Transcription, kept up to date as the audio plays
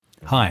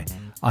Hi,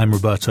 I'm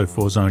Roberto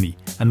Forzoni,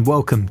 and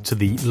welcome to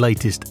the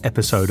latest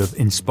episode of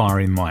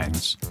Inspiring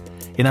Minds.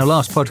 In our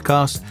last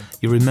podcast,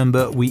 you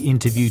remember we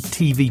interviewed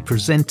TV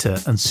presenter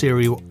and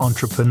serial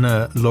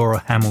entrepreneur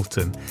Laura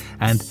Hamilton,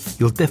 and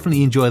you'll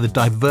definitely enjoy the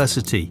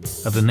diversity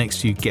of the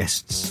next few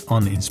guests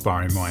on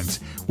Inspiring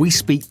Minds. We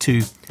speak to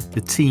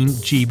the Team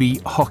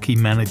GB hockey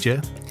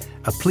manager,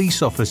 a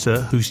police officer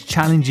whose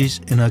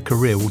challenges in her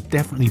career will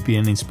definitely be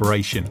an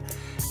inspiration,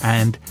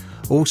 and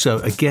also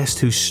a guest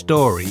whose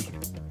story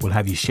will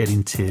have you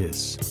shedding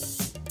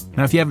tears.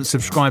 Now, if you haven't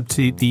subscribed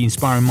to the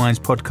Inspiring Minds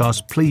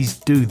podcast, please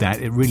do that.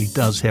 It really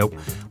does help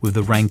with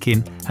the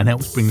ranking and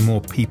helps bring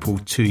more people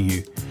to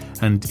you.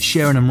 And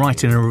sharing and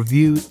writing a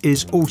review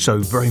is also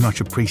very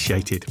much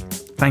appreciated.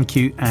 Thank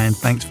you, and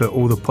thanks for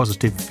all the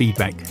positive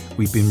feedback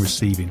we've been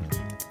receiving.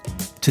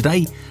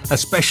 Today, a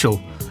special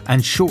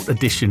and short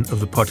edition of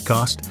the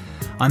podcast.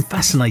 I'm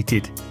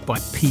fascinated by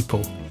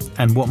people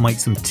and what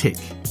makes them tick.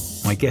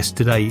 My guests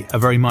today are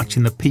very much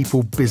in the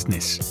people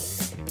business.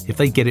 If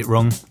they get it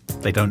wrong,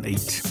 they don't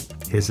eat.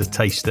 Here's a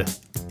taster.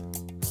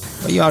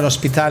 Well, you are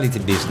hospitality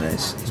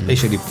business,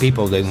 especially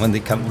people that when they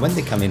come in,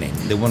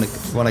 they want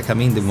to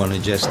come in. They want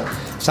to just.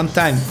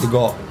 Sometimes they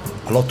got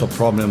a lot of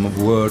problem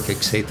of work,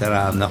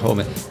 etc. And the home.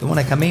 They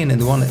want to come in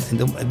and they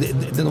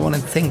don't want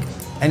to think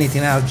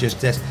anything else.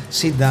 Just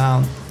sit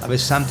down, have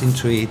something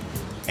to eat,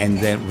 and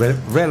then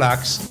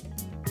relax.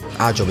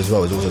 Our job as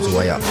well is also to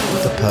weigh up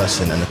the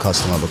person and the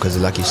customer, because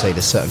like you say,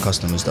 there's certain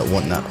customers that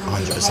want that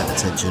 100%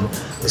 attention.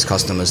 There's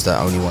customers that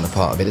only want a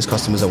part of it. There's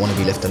customers that want to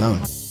be left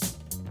alone.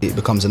 It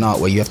becomes an art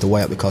where you have to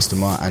weigh up the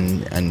customer,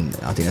 and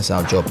I think that's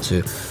our job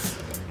to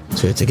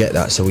get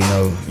that. So we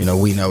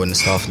know and the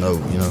staff know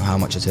how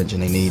much attention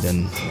they need,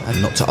 and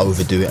not to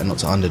overdo it and not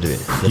to underdo it.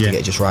 You have to get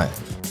it just right.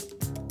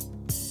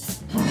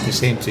 The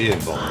same to you,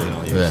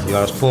 Bob. You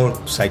are a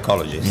sport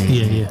psychologist.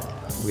 Yeah.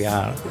 We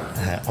are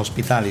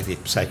hospitality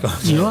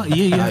psychologists. You are,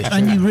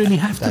 and you really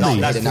have to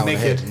be. That's to make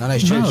it. No,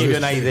 it's true. Give you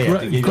an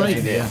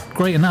idea.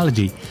 Great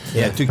analogy.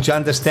 Yeah, to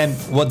understand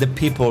what the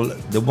people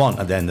they want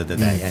at the end of the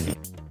day. Anyway.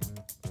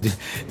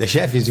 The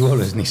chef is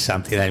always needs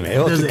something anyway.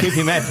 To keep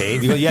him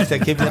happy, you have to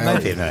keep him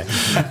happy.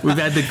 Right? We've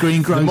had the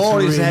green grocer. The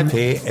more he's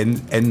happy,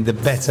 and the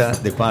better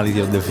the quality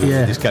of the food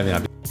is coming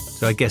up.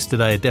 So our guests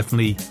today are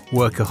definitely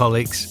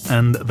workaholics,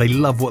 and they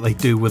love what they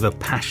do with a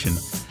passion.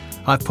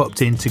 I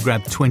popped in to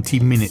grab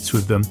 20 minutes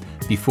with them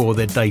before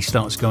their day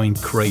starts going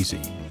crazy.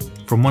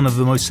 From one of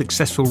the most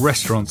successful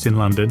restaurants in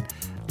London,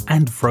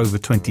 and for over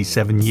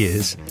 27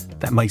 years,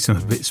 that makes them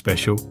a bit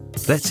special.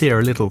 Let's hear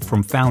a little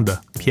from founder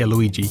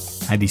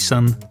Pierluigi and his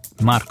son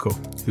Marco,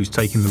 who's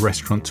taken the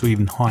restaurant to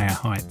even higher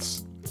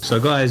heights. So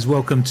guys,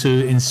 welcome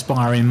to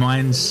Inspiring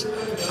Minds.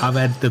 I've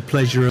had the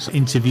pleasure of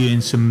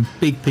interviewing some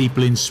big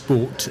people in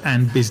sport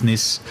and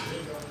business,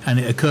 and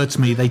it occurred to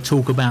me they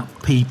talk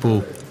about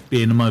people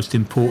being the most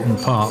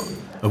important part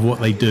of what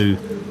they do,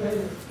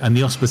 and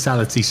the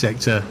hospitality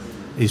sector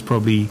is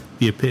probably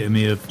the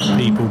epitome of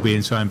people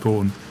being so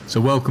important. So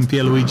welcome,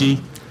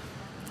 Pierluigi.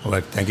 Well,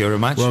 thank you very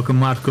much. Welcome,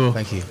 Marco.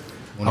 Thank you.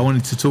 I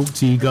wanted to talk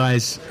to you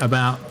guys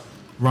about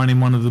running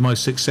one of the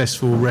most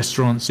successful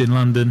restaurants in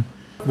London,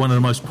 one of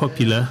the most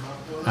popular,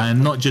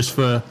 and not just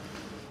for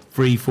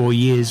 3-4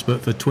 years,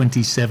 but for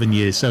 27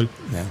 years. So,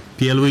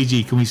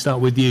 Pierluigi, can we start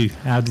with you?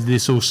 How did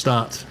this all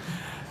start?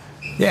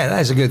 Yeah,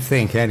 that's a good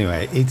thing.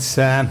 Anyway, it's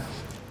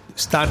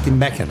starting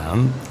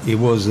Beckenham. It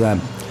was at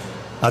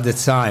the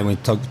time we're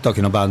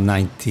talking about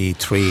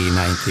 93,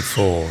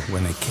 94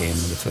 when I came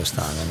the first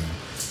time.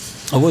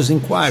 I was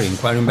inquiring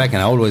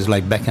Beckenham. I always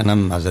liked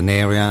Beckenham as an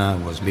area. I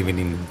was living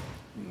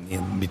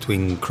in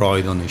between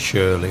Croydon and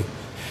Shirley,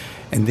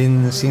 and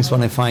then since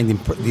when I find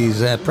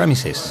these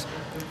premises,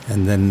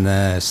 and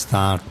then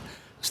start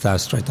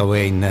straight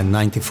away in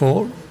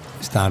 94.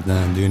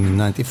 Started doing in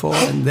 94,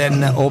 and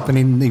then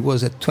opening, it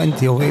was at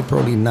 20th of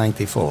April in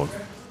 94.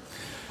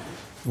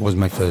 It was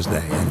my first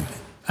day. Anyway.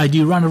 Had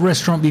you run a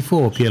restaurant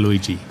before,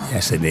 Pierluigi?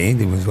 Yes, I did.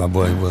 It was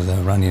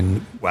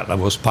running, I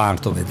was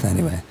part of it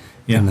anyway,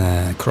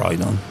 in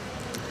Croydon.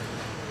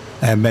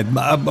 But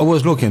I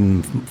was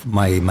looking for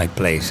my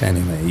place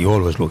anyway. You're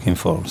always looking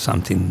for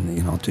something,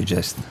 to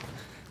just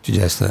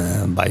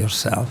by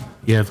yourself.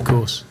 Yeah, of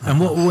course. And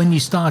when you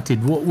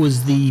started, what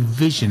was the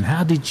vision?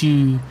 How did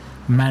you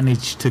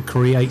manage to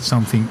create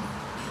something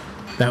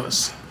that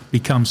was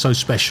become so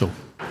special?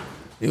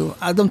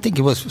 I don't think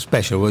it was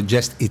special. It was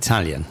just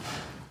Italian.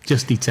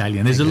 Just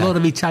Italian. There's a lot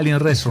of Italian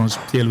restaurants,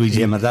 Pierluigi.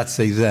 Yeah, but that's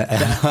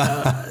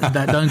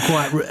that don't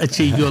quite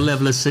achieve your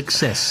level of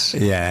success.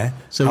 Yeah.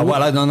 So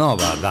I don't know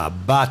about that,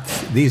 but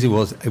this it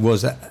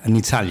was an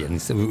Italian.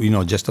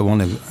 Just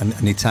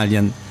an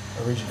Italian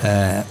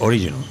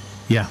original.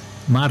 Yeah,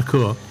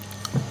 Marco.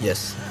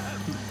 Yes.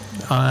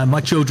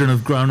 My children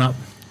have grown up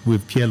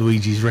with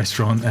Pierluigi's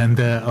restaurant, and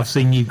I've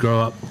seen you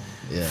grow up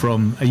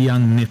from a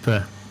young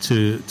nipper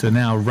to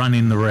now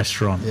running the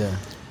restaurant. Yeah.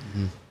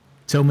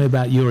 Tell me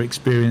about your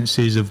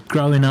experiences of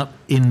growing up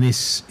in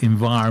this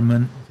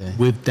environment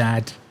with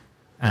Dad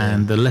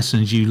and the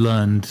lessons you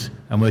learned,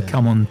 and we'll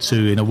come on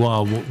to in a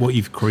while what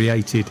you've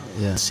created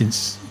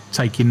since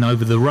taking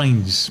over the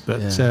reins.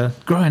 But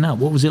growing up,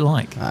 what was it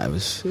like? It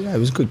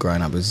was good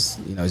growing up. It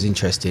was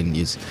interesting.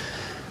 It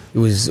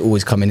was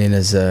always coming in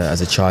as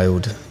a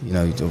child.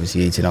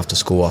 Obviously eating after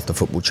school, after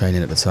football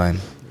training at the time.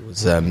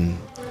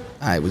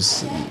 It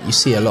was. You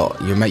see a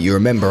lot. You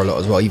remember a lot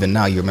as well. Even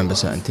now, you remember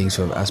certain things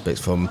from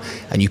aspects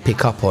and you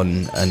pick up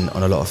on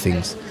a lot of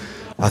things.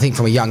 I think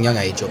from a young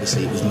age,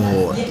 obviously, it was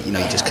more. You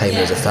just came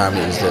here as a family.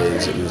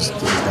 It was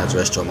dad's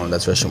restaurant, mum,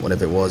 dad's restaurant,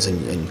 whatever it was,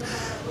 and you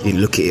didn't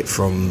look at it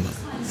from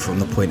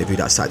the point of view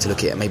that I started to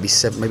look at it maybe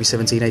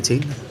 17,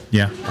 18.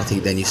 Yeah. I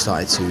think then you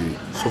started to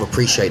sort of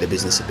appreciate the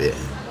business a bit,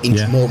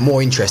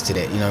 more interested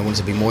in it. Wanted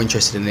to be more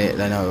interested in it.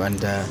 And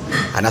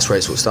that's where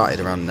it sort of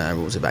started around.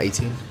 What was it, about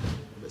 18?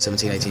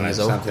 17, 18 years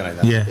old. Something like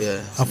that.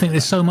 Yeah. I think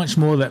there's so much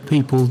more that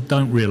people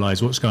don't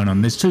realise what's going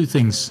on. There's two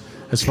things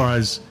as far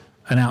as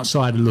an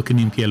outsider looking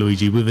in,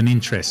 Pierluigi, with an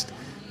interest.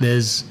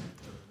 There's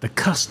the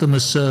customer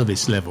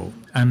service level.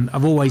 And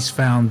I've always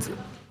found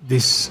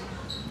this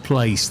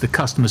place, the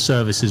customer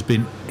service has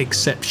been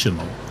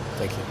exceptional.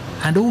 Thank you.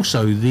 And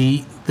also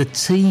the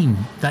team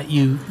that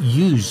you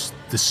use,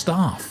 the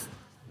staff,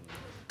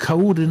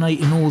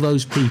 coordinating all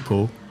those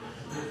people,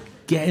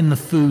 getting the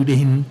food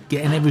in,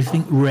 getting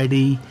everything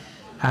ready,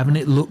 having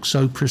it look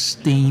so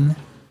pristine.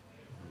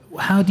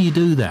 How do you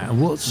do that?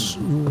 What's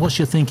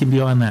your thinking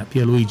behind that,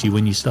 Pierluigi,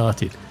 when you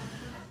started?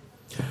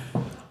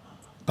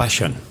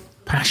 Passion.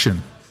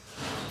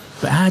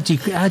 But how do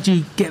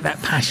you get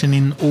that passion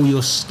in all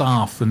your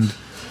staff and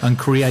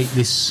create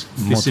this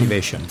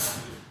motivation?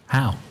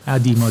 How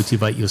do you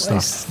motivate your staff?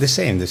 It's the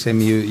same.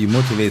 You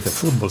motivate the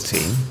football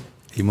team.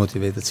 You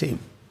motivate the team.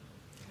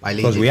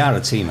 Because we are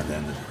a team at the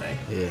end of the day.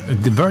 Yeah.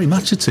 Very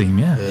much a team,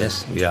 yeah.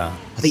 Yes, we are.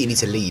 I think you need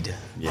to lead.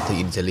 Yeah. I think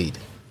you need to lead.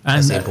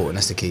 And that's important.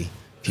 That's the key.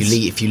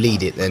 If you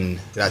lead it, then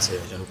that's it.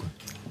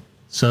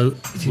 So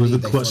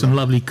we've got some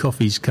lovely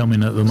coffees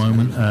coming at the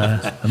moment.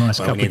 A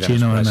nice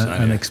cappuccino and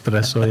an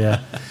espresso,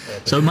 yeah.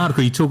 So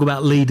Marco, you talk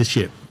about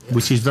leadership,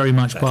 which is very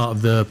much part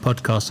of the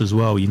podcast as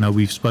well.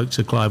 We've spoke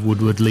to Clive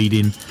Woodward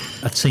leading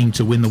a team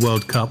to win the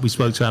World Cup. We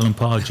spoke to Alan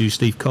Pardew,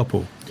 Steve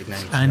Coppell.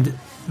 And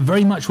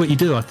very much what you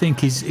do, I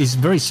think, is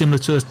very similar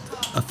to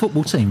a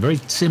football team, very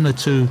similar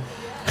to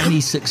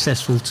any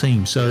successful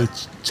team. So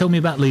tell me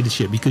about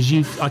leadership, because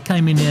I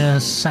came in here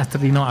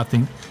Saturday night, I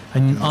think,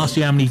 and asked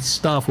you how many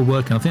staff were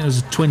working. I think it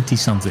was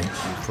 20-something.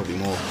 Probably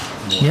more.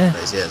 Yeah?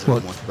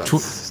 What? About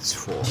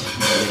 4,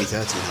 maybe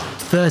 30.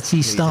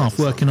 30 staff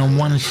working on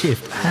one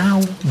shift.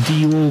 How do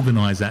you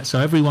organise that so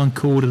everyone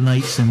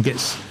coordinates and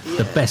gets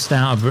the best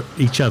out of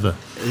each other?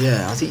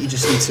 Yeah, I think you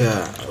just need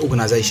to...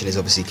 Organisation is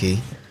obviously key.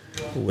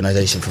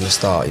 Organisation from the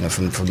start,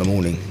 from the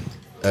morning.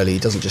 Early,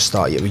 it doesn't just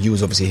start yet. You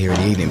was obviously here in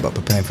the evening, but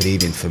preparing for the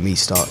evening for me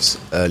starts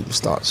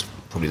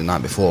probably the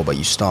night before, but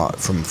you start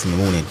from the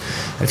morning.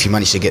 And if you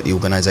manage to get the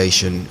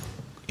organisation,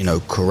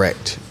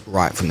 correct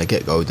right from the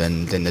get-go,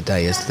 then the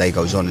day, as the day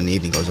goes on and the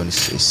evening goes on,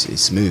 it's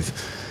smooth.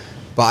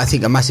 But I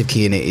think a massive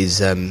key in it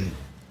is,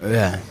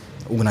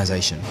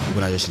 organisation.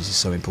 Organisation is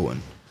so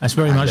important. That's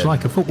very much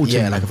like a football team.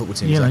 Yeah, like a football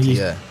team, exactly,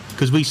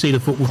 Because we see the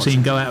football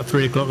team go out at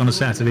 3 o'clock on a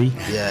Saturday,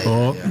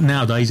 or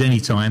nowadays any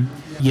time.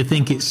 You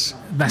think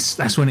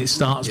that's when it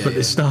starts, but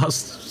it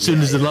starts as soon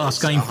as the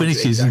last game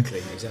finishes.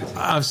 Exactly.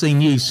 I've seen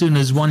you, as soon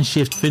as one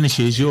shift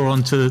finishes, you're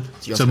on to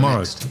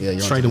tomorrow,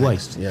 straight away.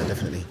 Yeah,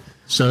 definitely.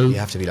 So you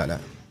have to be like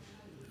that.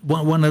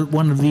 One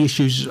of the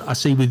issues I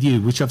see with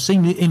you, which I've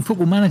seen in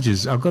football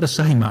managers, I've got to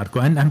say, Marco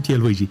and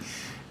Pierluigi,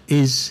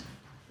 is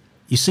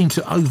you seem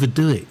to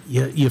overdo it.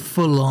 You're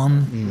full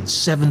on,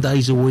 7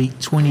 days a week,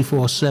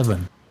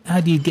 24/7. How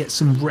do you get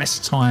some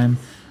rest time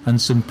and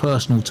some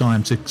personal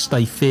time to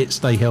stay fit,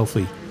 stay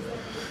healthy?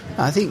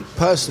 I think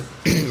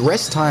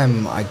rest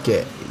time,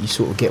 you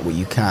sort of get what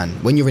you can.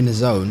 When you're in the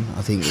zone,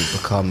 I think it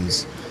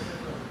becomes,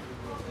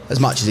 as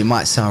much as it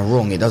might sound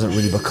wrong, it doesn't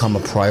really become a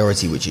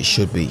priority, which it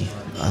should be.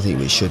 I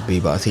think it should be,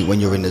 but I think when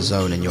you're in the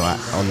zone and you're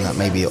on that,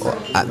 maybe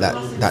at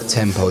that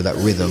tempo, that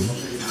rhythm,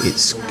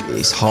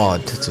 it's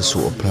hard to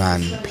sort of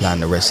plan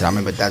the rest. And I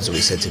remember Dad's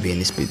always said to me in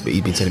this, but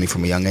he'd been telling me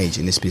from a young age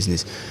in this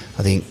business,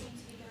 I think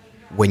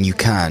when you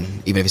can,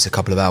 even if it's a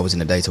couple of hours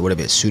in a day or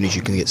whatever, as soon as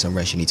you can get some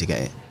rest, you need to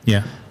get it.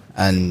 Yeah.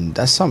 And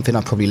that's something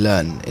I probably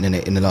learned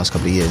in the last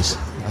couple of years.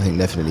 I think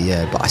definitely,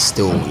 yeah. But I'm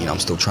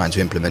still trying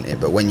to implement it.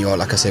 But when you're,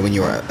 like I say, when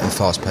you're at a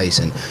fast pace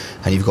and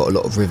you've got a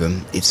lot of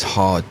rhythm, it's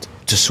hard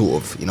to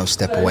sort of,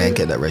 step away and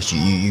get that rest.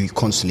 You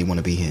constantly want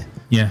to be here.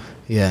 Yeah.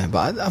 Yeah,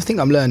 but I think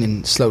I'm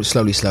learning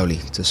slowly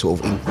to sort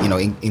of,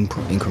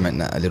 increment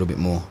that a little bit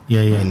more.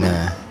 Yeah.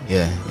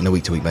 In a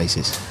week-to-week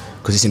basis.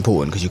 Because it's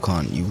important, because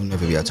you will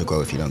never be able to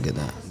grow if you don't get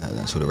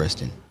that sort of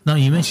rest in. No,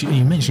 you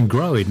mentioned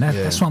growing.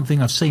 That's one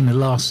thing I've seen the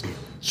last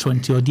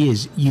 20 odd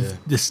years.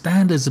 The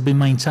standards have been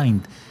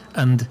maintained,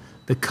 and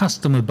the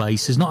customer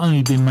base has not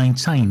only been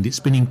maintained,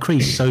 it's been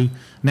increased. So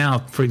now,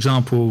 for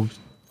example,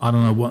 I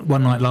don't know,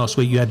 one night last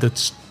week you had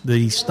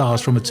the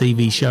stars from a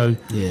TV show.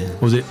 Yeah.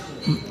 Was it?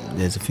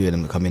 There's a few of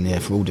them that come in here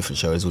for all different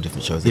shows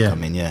they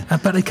come in, yeah.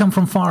 But they come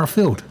from far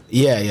afield.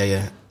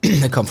 Yeah.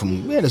 They come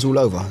from, there's all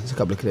over. There's a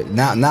couple of clips.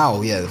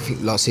 Now, I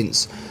think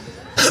since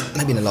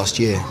maybe in the last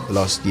year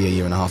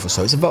and a half or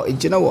so. It's about. Do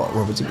you know what,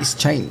 Robert? It's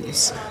changed.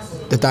 It's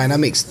the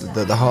dynamics.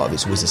 The heart of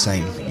it's always the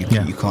same. You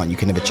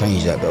can never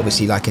change that. But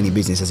obviously, like any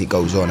business, as it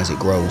goes on, as it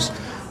grows,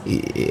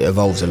 it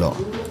evolves a lot,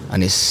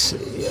 and it's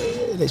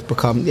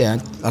become. Yeah,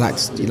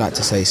 you like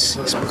to say it's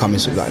becoming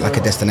sort of like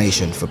a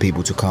destination for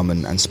people to come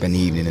and spend the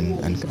evening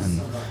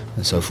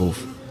and so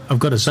forth. I've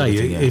got to say,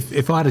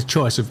 if I had a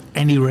choice of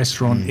any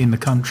restaurant in the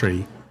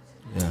country,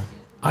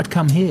 I'd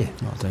come here.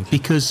 Oh, thank you.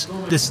 Because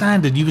the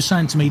standard, you were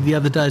saying to me the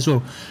other day as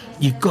well,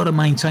 you've got to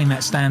maintain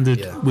that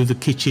standard with the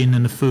kitchen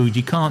and the food.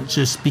 You can't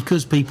just,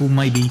 because people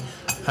maybe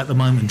at the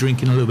moment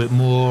drinking a little bit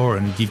more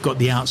and you've got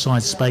the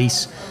outside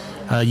space,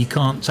 you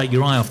can't take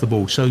your eye off the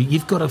ball. So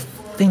you've got to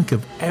think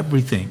of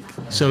everything.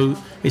 So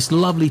it's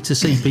lovely to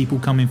see people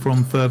coming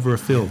from further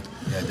afield.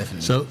 Yeah, definitely.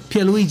 So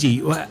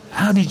Pierluigi,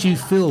 how did you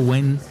feel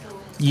when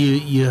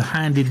you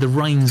handed the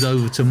reins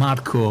over to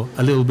Marco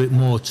a little bit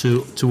more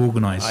to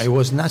organise? It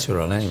was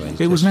natural anyway.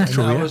 It was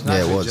natural, Yeah,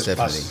 it was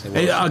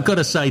definitely. I've got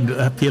to say,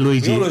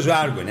 Pierluigi. You always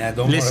arguing,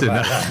 don't Listen, worry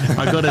about that.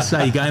 I've got to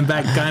say, going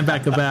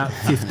back about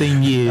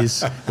 15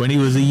 years, when he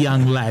was a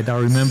young lad, I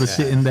remember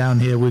sitting down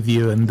here with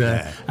you and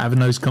having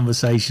those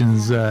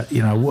conversations.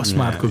 What's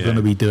Marco going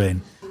to be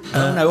doing?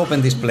 When I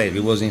opened this place,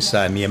 it was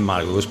inside, me and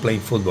Marco. We was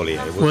playing football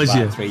here. He was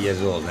about 3 years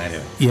old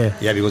anyway.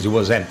 Yeah, because it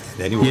was empty.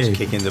 Then he was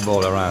kicking the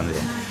ball around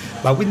here.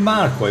 But with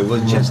Marco, it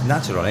was just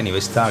natural anyway.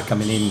 Start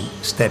coming in,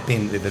 step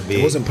in a little bit.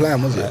 It wasn't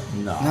planned, was it?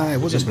 No, it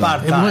wasn't just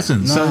planned. It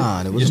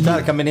wasn't. You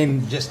start coming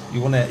in, just you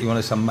wanna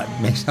make some money.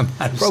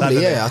 Probably,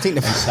 Saturday, I think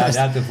the first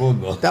after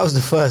football. That was the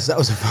first.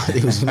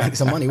 It was to make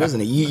some money,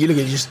 wasn't it? You look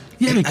at just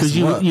because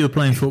you were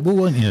playing football,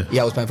 weren't you?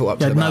 Yeah, I was playing football.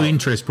 You had no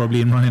interest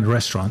probably in running a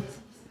restaurant.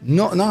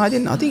 No, I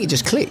didn't. I think it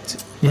just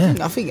clicked. Yeah.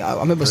 I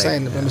remember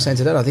saying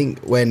to Dad. I think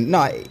when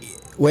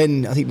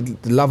I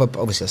think the love of,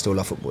 obviously I still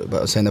love football, but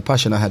I was saying the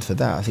passion I had for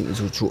that, I think it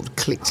sort of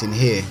clicked in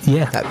here.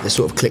 Yeah. That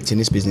sort of clicked in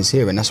this business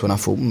here, and that's when I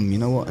thought, you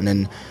know what? And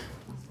then,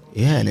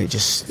 and it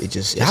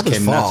happened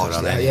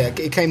fast.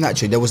 It came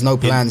naturally. There was no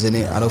plans in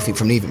it. I don't think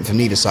from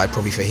neither side.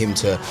 Probably for him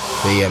to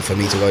be and for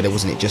me to go, there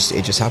wasn't. It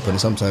just happened.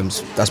 And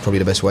sometimes that's probably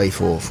the best way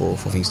for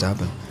things to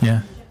happen.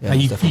 Yeah.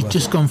 You've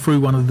just gone through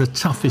one of the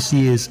toughest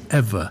years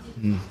ever,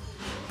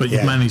 but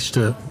you've managed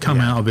to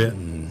come out of it.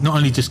 Not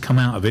only just come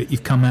out of it,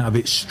 you've come out of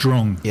it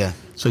strong. Yeah.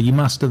 So you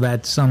must have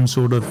had some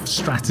sort of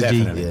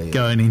strategy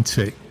going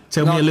into it.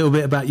 Tell me a little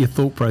bit about your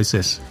thought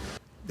process.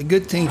 The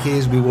good thing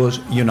is we was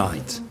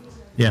unite.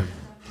 Yeah.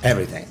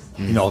 Everything.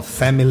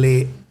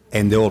 Family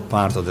and the whole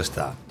part of the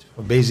staff.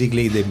 So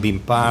basically, they've been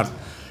part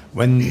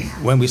when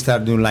we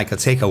start doing like a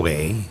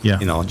takeaway. Yeah.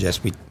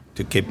 Just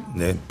to keep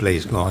the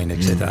place going,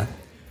 etc.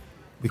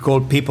 We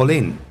called people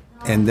in,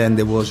 and then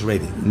they was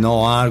ready.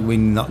 No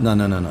arguing. No.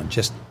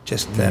 Just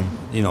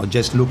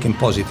looking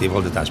positive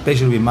all the time.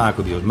 Especially with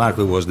Marco, because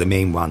Marco was the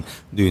main one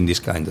doing this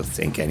kind of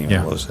thing. Anyway,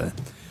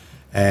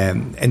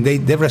 and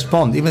they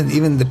respond.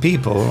 Even the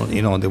people,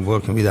 they're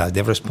working with us.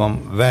 They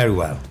respond very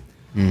well.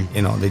 They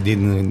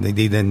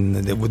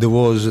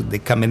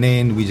coming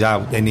in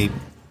without any,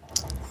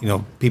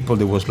 people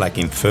that was like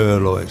in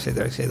furlough,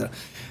 etc.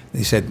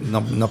 They said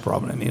no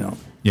problem,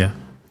 Yeah.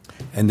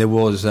 And it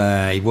was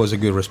a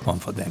good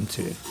response for them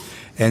too.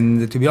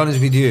 And to be honest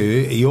with you,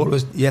 you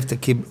have to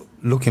keep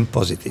looking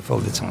positive all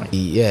the time.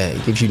 Yeah,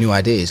 it gives you new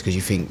ideas because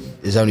you think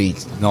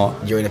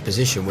you're in a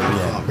position where you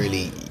can't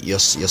really, you're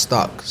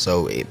stuck.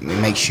 So it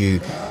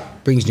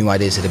brings new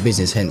ideas to the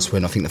business. Hence,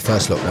 when I think the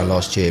first lockdown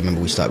last year,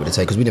 remember we started with the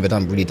take, because we never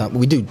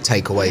we do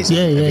takeaways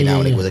every now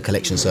and then with a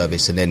collection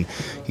service, and then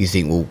you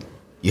think, well,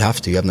 you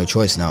have no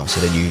choice now. So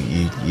then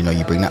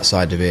you bring that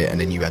side of it, and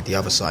then you add the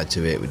other side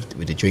to it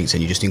with the drinks,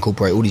 and you just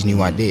incorporate all these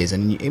new ideas,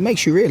 and it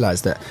makes you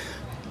realise that.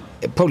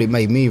 It probably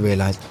made me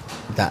realise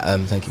that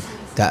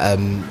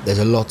there's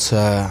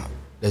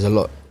a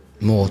lot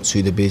more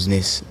to the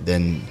business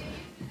than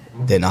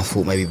I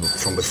thought maybe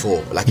from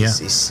before. Like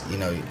it's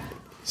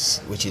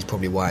which is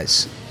probably why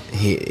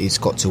it's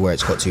got to where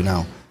it's got to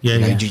now.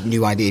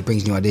 New idea, it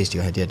brings new ideas to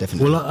your head. Yeah,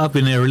 definitely. Well, I've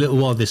been there a little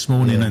while this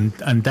morning,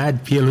 and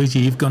Dad,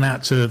 Pierluigi, you've gone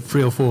out to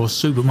 3 or 4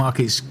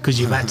 supermarkets because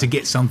you've had to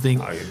get something.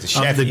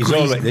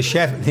 The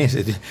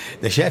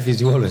chef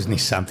is always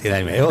needs something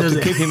anyway.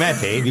 To keep him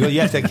happy, because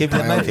you have to keep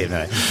him happy.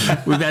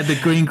 We've had the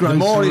green grocery.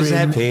 The more he's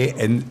happy,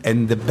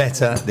 and the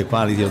better the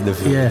quality of the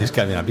food is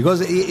coming up.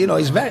 Because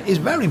it's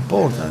very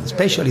important,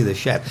 especially the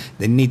chef.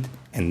 They need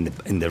and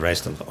the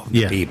rest of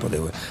the people.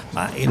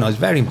 It's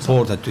very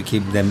important to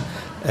keep them.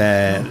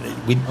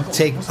 We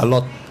take a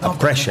lot of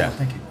pressure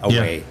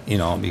away,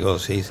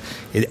 because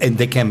and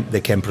they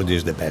can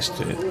produce the best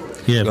too.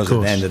 Yeah, because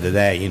at the end of the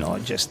day,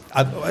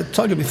 I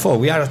told you before,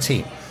 we are a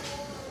team,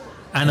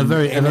 and a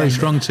very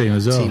strong team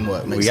as well.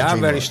 Teamwork makes we are a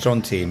very work.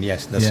 strong team.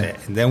 Yes, that's it.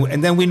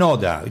 And then we know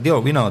that.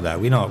 We know that.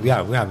 We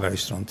are a very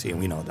strong team.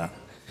 We know that.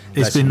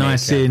 It's been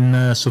nice seeing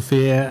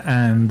Sophia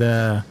and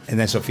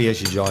then Sophia,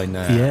 she joined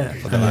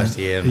for the last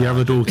year. The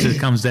other daughter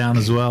comes down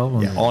as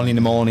well. Only in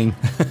the morning.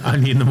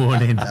 Only in the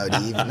morning.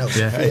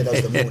 Sophia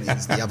does the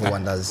mornings. The other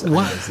one does.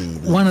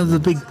 One of the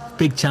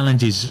big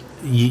challenges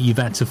you've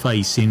had to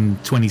face in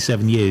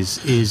 27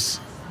 years is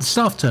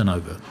staff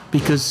turnover,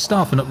 because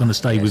staff are not going to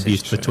stay with you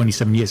for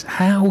 27 years.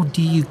 How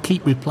do you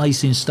keep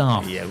replacing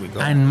staff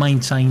and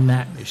maintain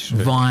that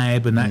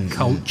vibe and that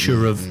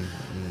culture of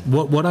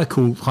what I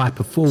call high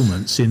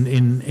performance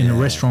in a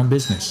restaurant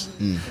business?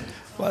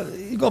 Well,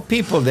 you got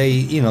people,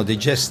 they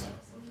just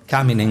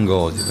come in and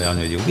go, to be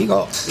honest with you. We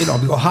got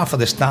half of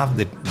the staff,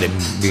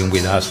 they've been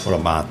with us for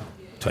about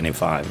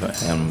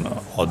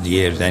 25 odd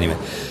years anyway.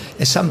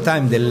 And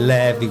sometimes they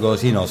left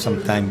because,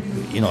 sometimes,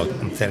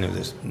 I'm telling you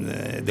this,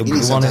 they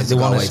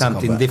wanted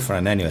something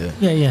different anyway.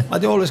 Yeah.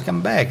 But they always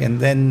come back. And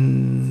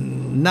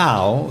then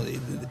now,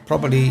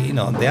 probably,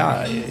 they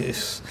are...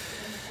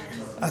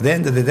 At the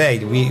end of the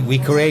day, we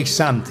create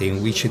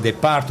something which they're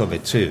part of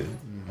it too.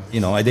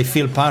 And they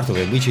feel part of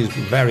it, which is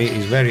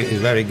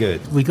very good.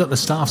 We got the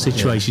staff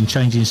situation,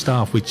 changing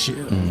staff, which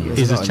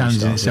is a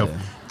challenge in itself.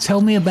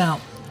 Tell me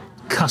about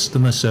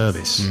customer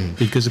service,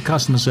 because the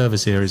customer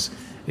service here is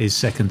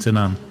second to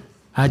none.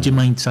 How do you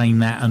maintain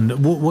that,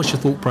 and what's your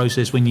thought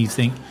process when you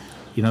think,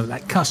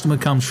 that customer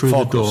comes through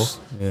the door?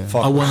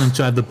 I want them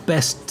to have the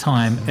best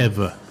time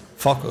ever.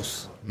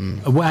 Focus.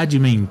 How do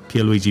you mean,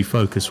 Pierluigi,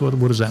 focus? What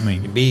does that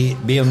mean?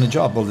 Be on the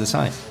job all the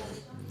time.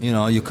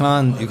 You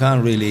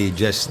can't really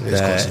just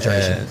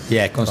concentration.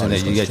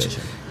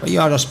 Concentration. You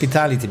are a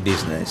hospitality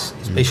business,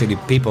 especially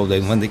people.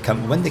 When they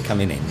come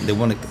in, they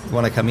want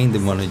to come in. They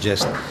want to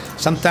just.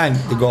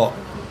 Sometimes they got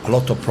a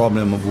lot of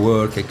problem of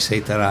work,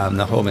 etc. And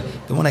the home.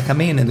 They want to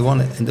come in and they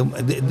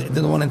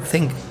don't want to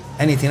think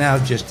anything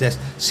else. Just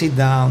sit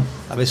down,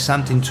 have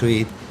something to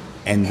eat,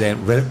 and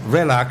then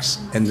relax,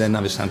 and then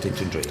have something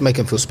to drink. To make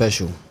them feel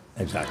special.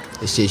 Exactly.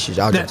 It's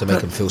our job to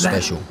make them feel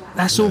special.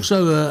 That's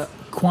also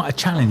quite a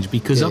challenge,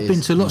 because I've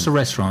been to lots of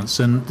restaurants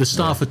and the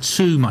staff are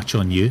too much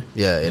on you.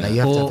 You have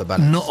to have a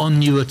balance. Not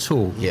on you at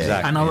all. Yeah.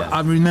 Exactly, and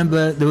I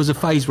remember there was a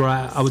phase where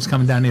I was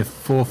coming down here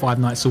 4 or 5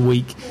 nights a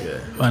week,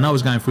 and I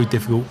was going through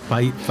difficult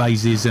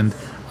phases, and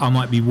I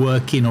might be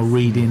working or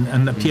reading,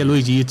 and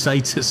Pierluigi, you'd say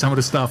to some of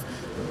the staff,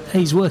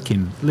 he's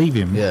working, leave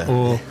him.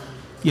 Or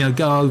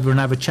go over and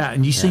have a chat,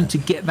 and you seem to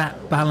get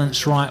that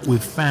balance right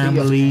with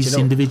families,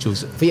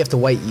 individuals. If you have to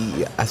wait,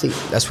 I think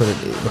that's where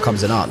it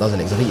becomes an art, doesn't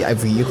it? Because I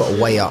think you've got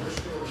to weigh up.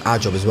 Our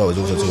job as well is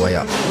also to weigh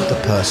up the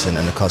person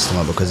and the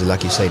customer, because,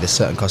 like you say, there's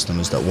certain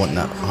customers that want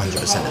that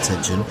 100%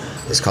 attention.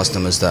 There's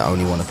customers that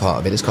only want a part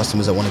of it. There's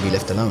customers that want to be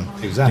left alone.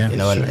 Exactly.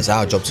 And it's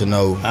our job to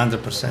know.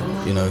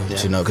 100%.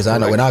 To know, because I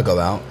know when I go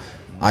out,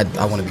 I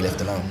want to be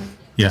left alone.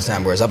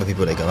 Whereas other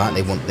people, they go out,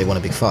 they want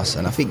a big fuss,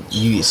 and I think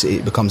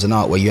it becomes an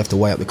art where you have to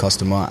weigh up the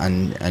customer,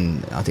 and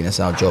I think that's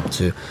our job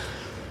to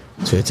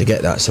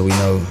get that, so we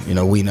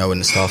know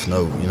and the staff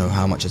know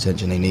how much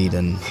attention they need,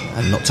 and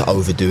not to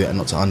overdo it and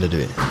not to underdo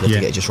it. You have to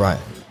get it just right.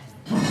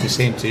 The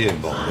same to you,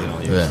 Bob.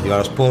 You are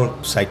a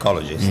sport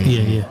psychologist.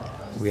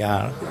 We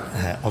are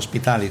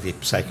hospitality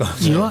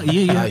psychologists. You are,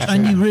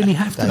 and you really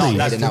have to be.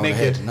 That's to make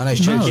it. To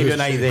give you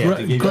an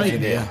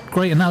idea.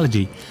 Great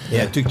analogy.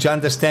 To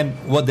understand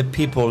what the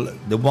people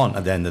they want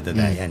at the end of the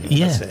day. Anyway,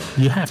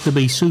 you have to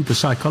be super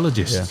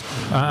psychologist.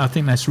 I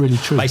think that's really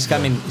true. But it's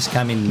coming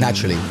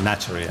naturally.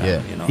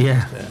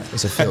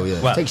 It's a feel.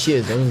 It takes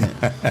years, though,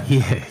 doesn't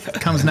it? It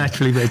comes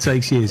naturally, but it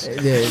takes years.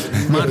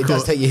 It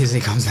does take years,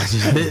 and it comes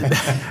naturally.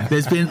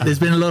 There's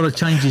been a lot of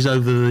changes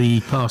over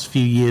the past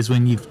few years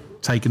when you've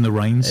taken the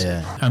reins,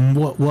 and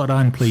what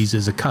I'm pleased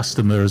as a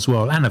customer as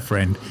well, and a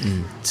friend,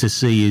 to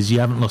see is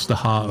you haven't lost the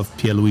heart of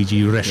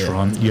Pierluigi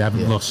restaurant. You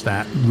haven't lost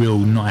that real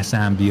nice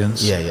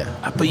ambience.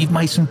 But you've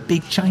made some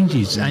big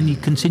changes, and you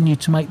continue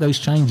to make those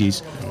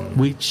changes,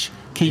 which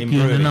keep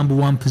you in the number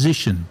one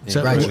position.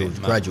 So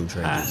gradual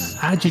changes.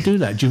 How do you do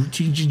that? Do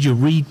you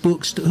read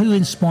books? Who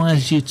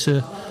inspires you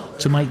to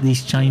make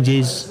these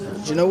changes?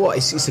 Do you know what?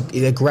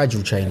 They're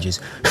gradual changes,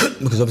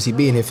 because obviously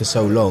being here for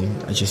so long,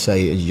 as you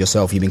say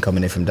yourself, you've been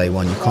coming here from day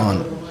one.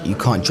 You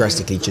can't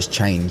drastically just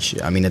change.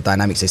 I mean, the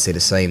dynamics, they stay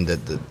the same.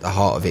 The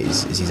heart of it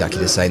is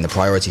exactly the same. The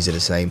priorities are the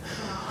same.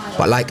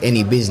 But like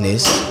any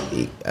business,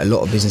 a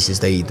lot of businesses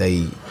they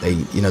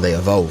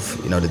evolve.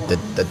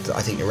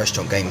 I think the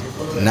restaurant game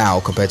now,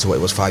 compared to what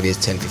it was 5 years,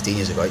 10, 15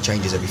 years ago, it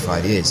changes every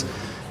 5 years.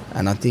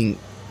 And I think,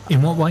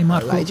 in what way,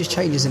 Michael? It just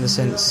changes in the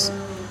sense.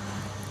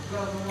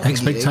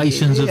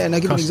 Expectations of and I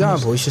give an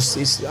customers.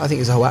 example. I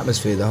think it's the whole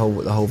atmosphere, the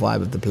whole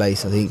vibe of the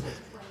place. I think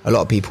a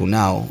lot of people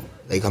now,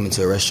 they come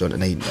into a restaurant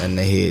and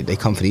they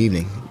come for the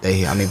evening.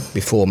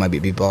 Before maybe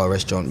it'd be bar,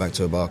 restaurant, back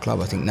to a bar, club.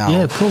 I think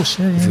now, of course,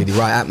 if you're the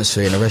right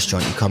atmosphere in a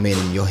restaurant, you come in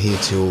and you're here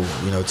till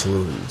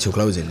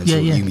closing.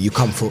 You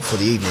come for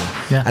the evening,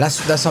 and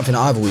that's something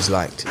that I've always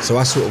liked. So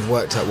I sort of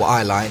worked out what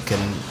I like,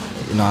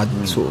 and I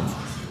sort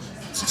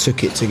of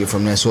took it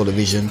from there, saw the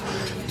vision.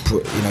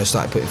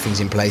 Started putting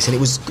things in place, and it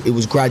was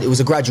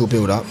a gradual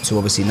build up. So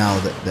obviously now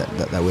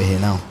that we're here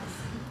now,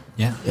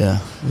 it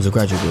was a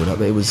gradual build up.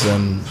 But it was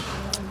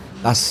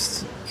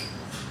that's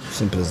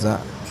simple as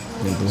that.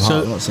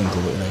 Not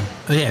simple, but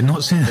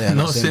not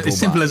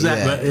simple as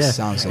that.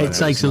 But it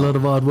takes a lot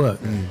of hard work.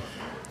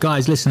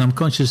 Guys, listen, I'm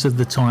conscious of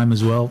the time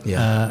as well.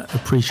 Yeah.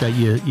 Appreciate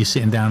you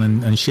sitting down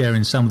and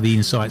sharing some of the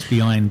insights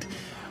behind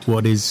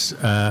what is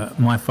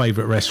my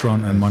favourite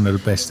restaurant and one of the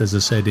best, as I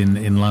said,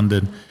 in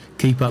London.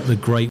 Keep up the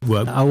great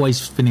work. I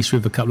always finish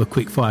with a couple of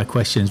quick fire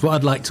questions. What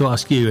I'd like to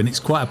ask you, and it's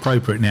quite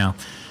appropriate now,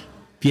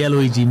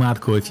 Pierluigi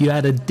Marco, if you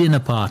had a dinner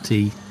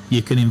party,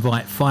 you can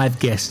invite 5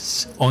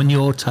 guests on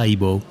your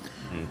table.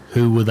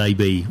 Who will they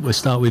be? We'll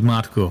start with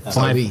Marco.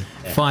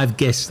 5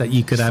 guests that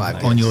you could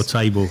have on your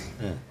table.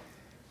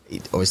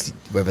 Obviously,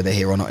 whether they're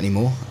here or not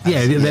anymore.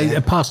 Yeah, they're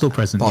past or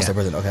present. Past or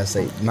present. Okay, I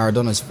say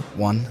Maradona's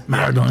one.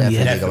 Maradona,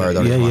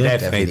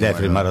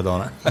 Definitely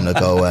Maradona. I'm gonna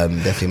go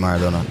definitely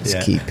Maradona. Let's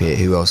keep it.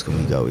 Who else can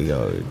we go? We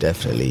go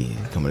definitely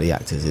some of the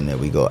actors in there.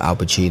 We got Al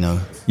Pacino,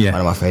 one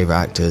of my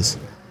favourite actors.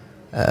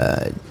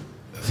 I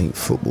think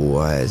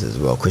football-wise as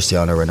well,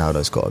 Cristiano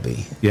Ronaldo's got to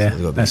be. Yeah,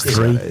 that's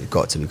 3.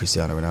 Got to be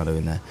Cristiano Ronaldo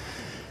in there.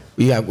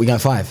 We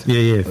got 5.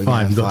 Yeah,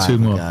 5. We've got 2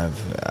 more. We have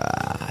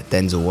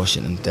Denzel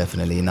Washington,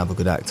 definitely another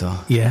good actor.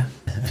 Yeah.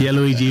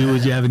 Pierluigi, who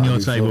would you have in your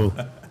table?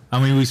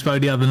 I mean, we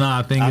spoke the other night.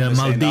 I think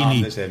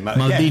Maldini.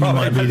 Maldini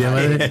might be there,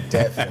 wasn't it?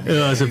 Definitely.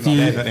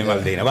 Definitely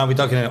Maldini. When we're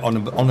talking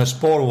on a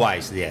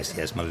sport-wise, yes,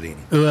 Maldini.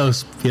 Who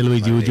else,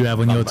 Pierluigi, would you have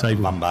on your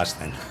table? Van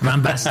Basten.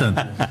 Van Basten.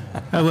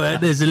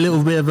 There's a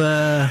little bit of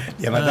a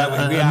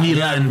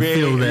Milan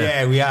feel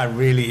there. Yeah, we are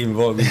really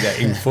involved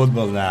in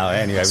football now.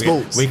 Anyway,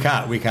 we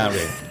can't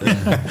really.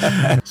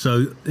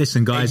 So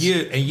listen, guys.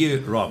 And you,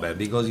 Robert,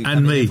 because you've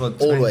and me for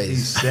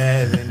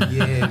 27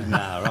 years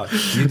now. Right?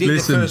 You did the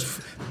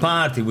first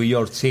party with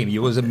your team.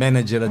 You was a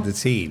manager of the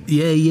team.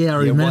 Yeah, I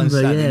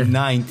remember. In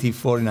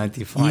 94,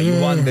 95. You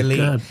won the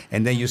league,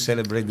 and then you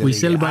celebrated the league. We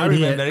celebrated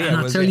here, and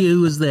I'll tell you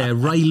who was there.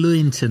 Ray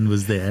Lewington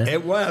was there.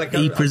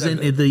 He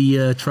presented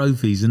the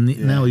trophies, and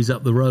now he's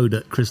up the road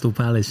at Crystal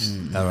Palace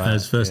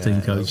as first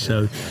team coach.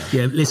 So,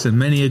 listen,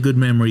 many a good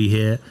memory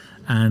here.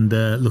 And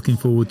looking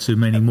forward to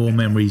many more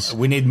memories.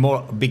 We need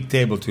more big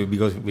table too,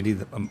 because we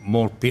need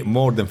more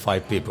than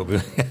 5 people.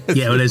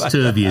 There's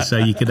 2 of you, so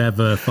you could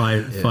have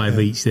 5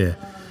 each there.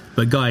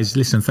 But guys,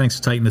 listen, thanks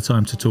for taking the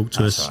time to talk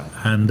to us,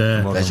 and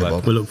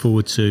we'll look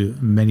forward to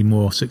many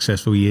more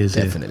successful years.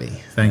 Definitely.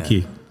 Here. Thank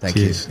you.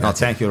 Cheers. No,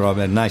 thank you,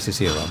 Robert. Nice to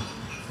see you, Rob.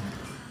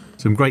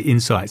 Some great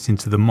insights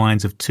into the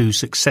minds of 2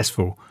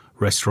 successful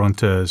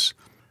restaurateurs.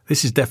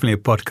 This is definitely a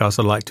podcast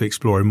I'd like to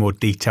explore in more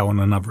detail on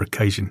another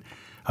occasion.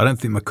 I don't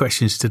think my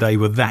questions today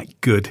were that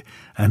good,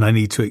 and I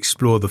need to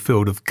explore the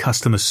field of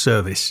customer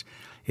service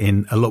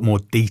in a lot more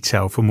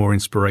detail for more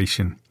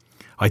inspiration.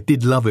 I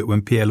did love it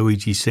when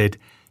Pierluigi said,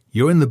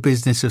 "You're in the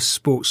business of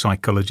sports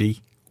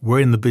psychology, we're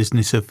in the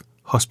business of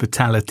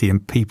hospitality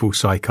and people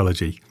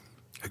psychology."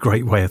 A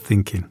great way of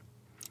thinking.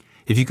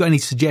 If you've got any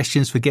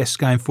suggestions for guests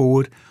going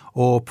forward,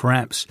 or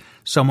perhaps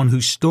someone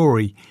whose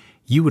story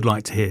you would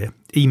like to hear,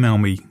 email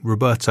me,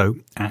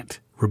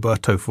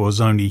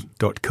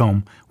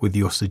 roberto@robertoforzoni.com with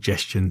your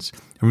suggestions.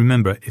 And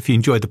remember, if you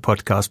enjoyed the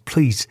podcast,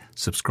 please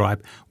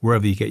subscribe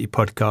wherever you get your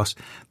podcasts.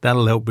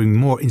 That'll help bring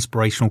more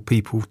inspirational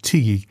people to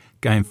you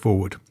going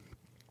forward.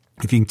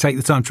 If you can take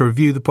the time to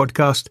review the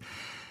podcast,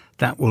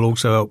 that will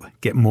also help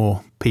get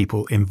more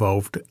people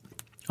involved.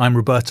 I'm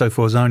Roberto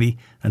Forzoni.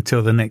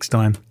 Until the next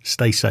time,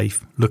 stay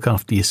safe, look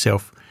after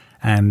yourself,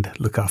 and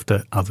look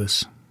after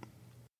others.